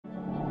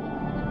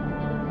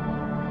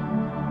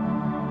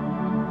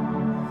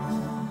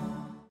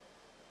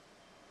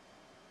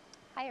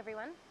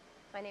everyone,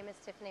 my name is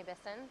Tiffany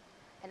Bisson,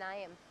 and I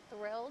am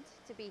thrilled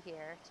to be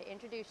here to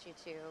introduce you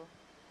to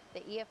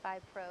the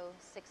EFI Pro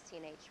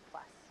 16H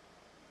Plus.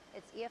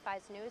 It's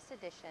EFI's newest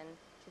addition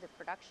to the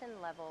production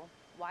level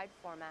wide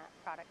format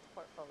product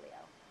portfolio.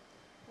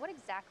 What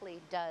exactly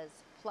does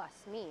Plus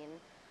mean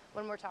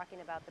when we're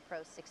talking about the Pro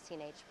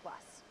 16H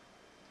Plus?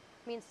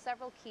 It means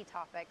several key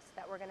topics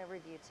that we're going to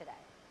review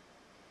today.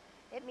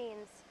 It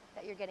means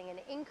that you're getting an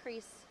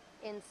increase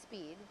in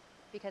speed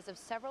because of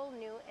several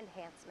new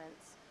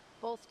enhancements,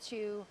 both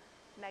to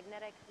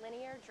magnetic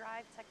linear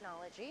drive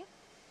technology,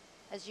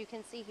 as you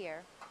can see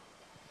here,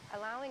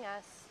 allowing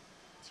us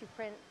to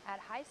print at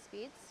high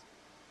speeds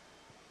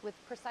with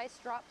precise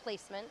drop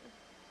placement,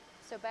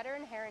 so better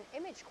inherent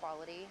image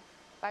quality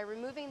by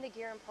removing the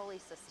gear and pulley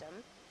system,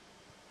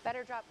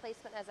 better drop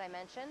placement as I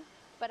mentioned,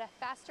 but a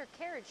faster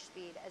carriage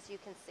speed as you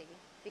can see,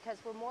 because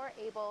we're more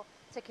able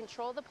to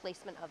control the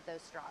placement of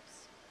those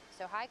drops.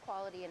 So high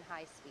quality and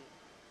high speed.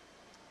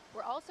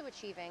 We're also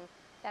achieving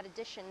that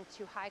addition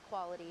to high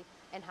quality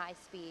and high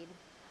speed,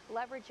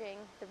 leveraging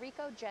the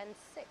Ricoh Gen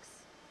 6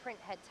 print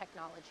head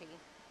technology,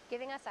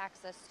 giving us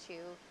access to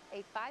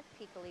a 5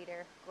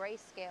 picoliter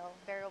grayscale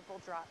variable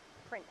drop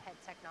print head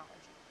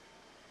technology.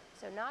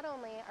 So not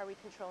only are we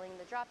controlling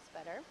the drops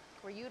better,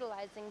 we're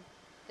utilizing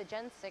the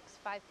Gen 6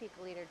 5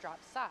 picoliter drop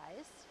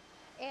size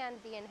and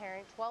the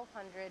inherent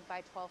 1200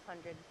 by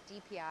 1200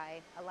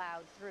 DPI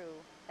allowed through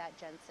that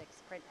Gen 6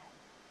 print head.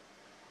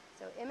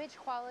 So image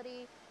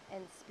quality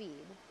and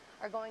speed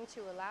are going to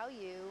allow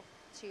you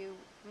to,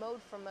 mode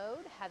for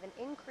mode, have an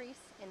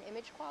increase in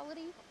image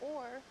quality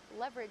or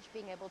leverage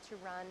being able to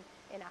run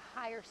in a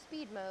higher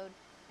speed mode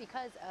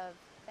because of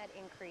that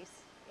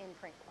increase in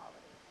print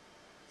quality.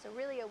 So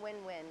really a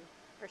win-win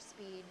for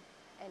speed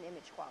and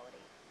image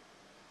quality.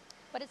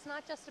 But it's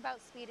not just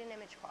about speed and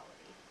image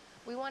quality.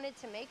 We wanted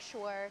to make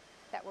sure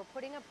that we're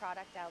putting a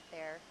product out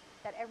there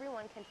that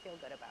everyone can feel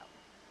good about.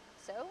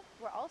 So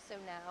we're also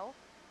now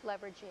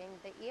leveraging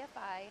the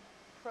EFI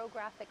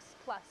ProGraphics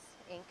Plus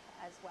ink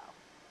as well.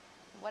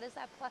 What does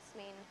that plus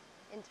mean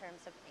in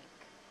terms of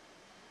ink?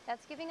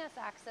 That's giving us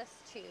access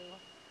to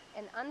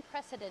an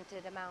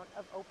unprecedented amount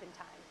of open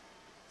time.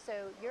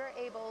 So you're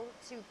able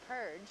to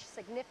purge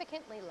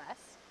significantly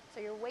less,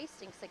 so you're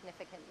wasting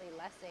significantly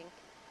less ink,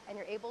 and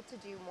you're able to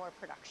do more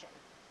production.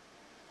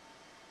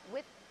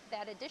 With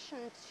that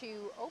addition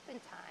to open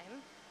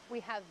time, we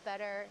have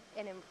better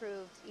and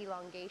improved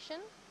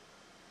elongation.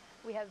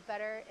 We have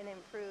better and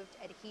improved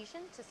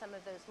adhesion to some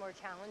of those more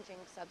challenging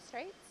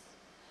substrates.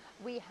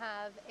 We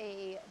have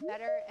a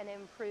better and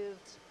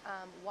improved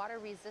water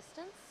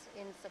resistance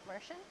in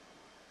submersion,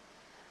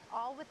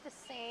 all with the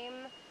same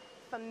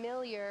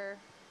familiar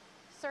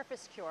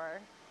surface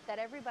cure that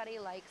everybody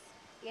likes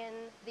in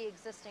the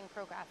existing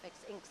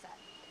ProGraphics ink set.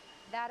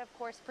 That, of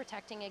course,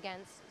 protecting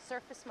against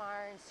surface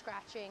mar and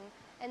scratching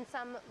and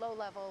some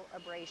low-level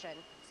abrasion.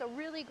 So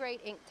really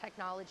great ink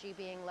technology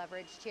being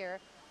leveraged here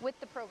with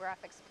the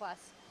ProGraphics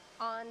Plus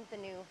on the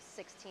new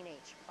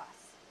 16H Plus.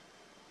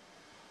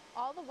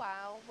 All the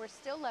while, we're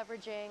still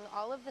leveraging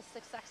all of the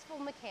successful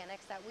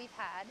mechanics that we've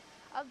had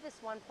of this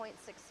 1.6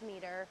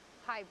 meter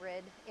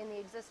hybrid in the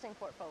existing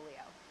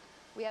portfolio.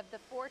 We have the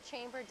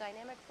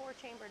dynamic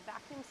 4-chambered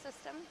vacuum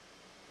system.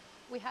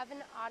 We have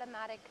an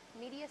automatic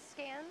media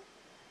scan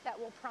that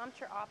will prompt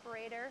your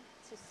operator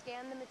to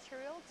scan the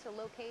material to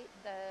locate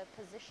the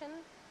position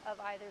of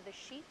either the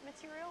sheet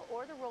material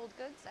or the rolled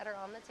goods that are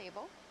on the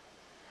table,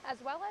 as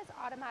well as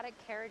automatic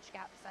carriage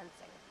gap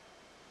sensing.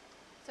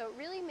 So it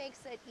really makes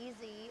it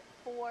easy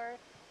for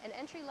an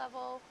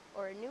entry-level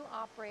or a new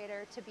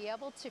operator to be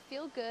able to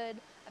feel good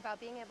about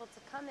being able to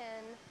come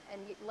in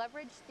and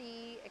leverage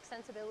the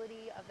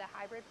extensibility of the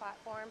hybrid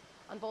platform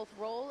on both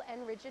roll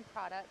and rigid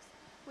products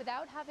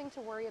without having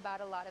to worry about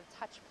a lot of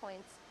touch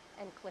points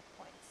and click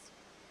points.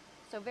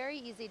 So very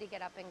easy to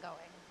get up and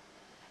going.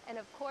 And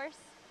of course,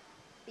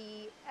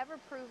 the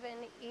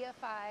ever-proven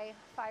EFI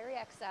Fiery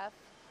XF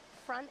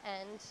front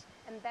end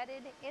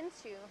embedded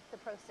into the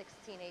Pro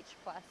 16H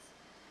Plus,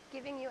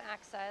 giving you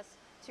access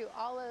to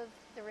all of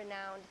the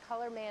renowned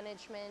color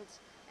management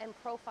and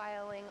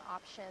profiling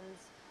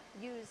options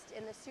used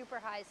in the super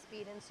high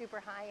speed and super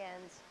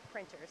high-end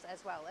printers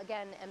as well.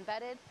 Again,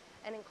 embedded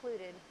and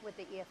included with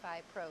the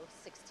EFI Pro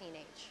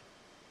 16H.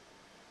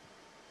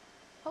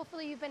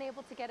 Hopefully you've been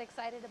able to get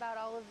excited about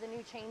all of the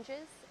new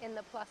changes in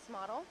the Plus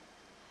model.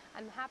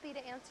 I'm happy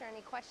to answer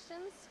any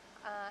questions.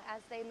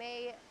 As they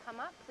may come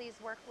up, please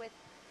work with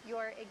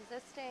your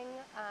existing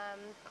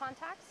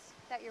contacts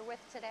that you're with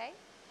today.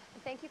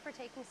 And thank you for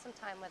taking some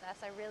time with us.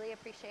 I really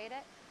appreciate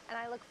it. And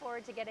I look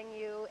forward to getting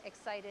you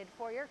excited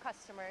for your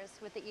customers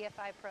with the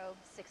EFI Pro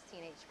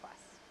 16H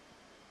Plus.